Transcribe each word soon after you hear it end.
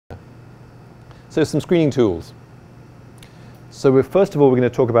So some screening tools. So first of all, we're going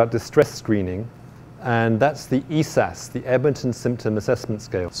to talk about distress screening, and that's the ESAS, the Edmonton Symptom Assessment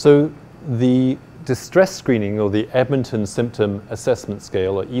Scale. So the distress screening, or the Edmonton Symptom Assessment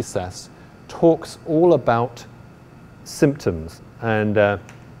Scale, or ESAS, talks all about symptoms and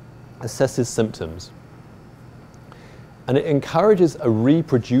assesses symptoms. And it encourages a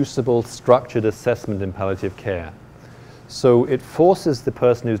reproducible, structured assessment in palliative care. So it forces the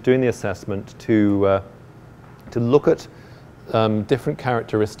person who's doing the assessment to look at different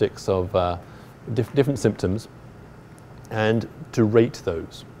characteristics of different symptoms and to rate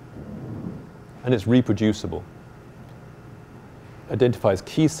those. And it's reproducible. Identifies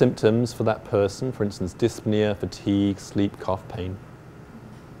key symptoms for that person, for instance, dyspnea, fatigue, sleep, cough, pain.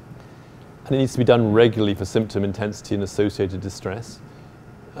 And it needs to be done regularly for symptom intensity and associated distress.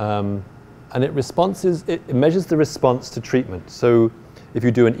 And it measures the response to treatment. So if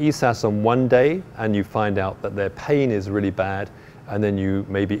you do an ESAS on one day and you find out that their pain is really bad, and then you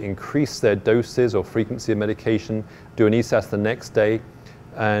maybe increase their doses or frequency of medication, do an ESAS the next day,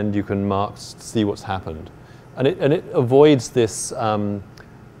 and you can see what's happened. And it avoids this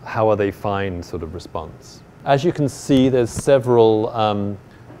how are they fine sort of response. As you can see, there's several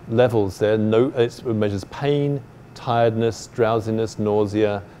levels there. It measures pain, tiredness, drowsiness,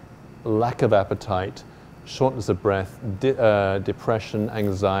 nausea, lack of appetite, shortness of breath, depression,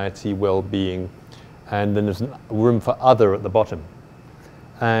 anxiety, well-being, and then there's room for other at the bottom.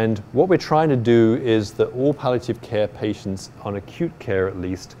 And what we're trying to do is that all palliative care patients, on acute care at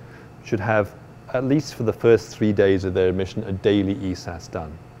least, should have, at least for the first 3 days of their admission, a daily ESAS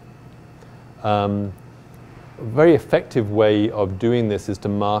done. A very effective way of doing this is to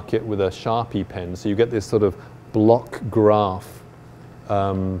mark it with a Sharpie pen. So you get this sort of block graph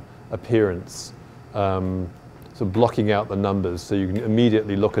appearance, so blocking out the numbers so you can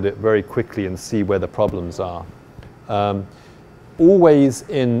immediately look at it very quickly and see where the problems are. Always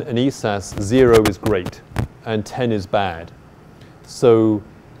in an ESAS, 0 is great and 10 is bad. So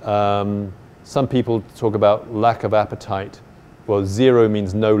some people talk about lack of appetite. Well, 0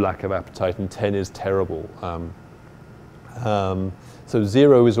 means no lack of appetite and 10 is terrible. So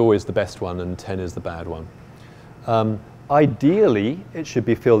 0 is always the best one and 10 is the bad one. Ideally, it should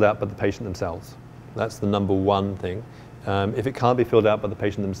be filled out by the patient themselves. That's the number one thing. If it can't be filled out by the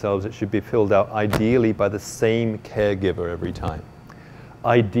patient themselves, it should be filled out ideally by the same caregiver every time.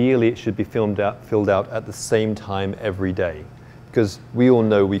 Ideally, it should be filled out at the same time every day, because we all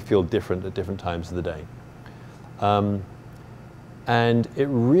know we feel different at different times of the day. And it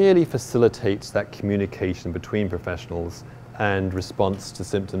really facilitates that communication between professionals and response to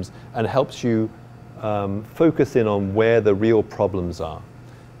symptoms, and helps you focus in on where the real problems are.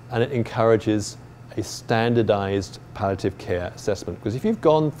 And it encourages a standardized palliative care assessment, because if you've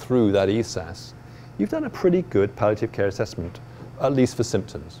gone through that ESAS, you've done a pretty good palliative care assessment, at least for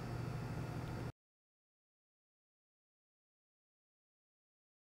symptoms.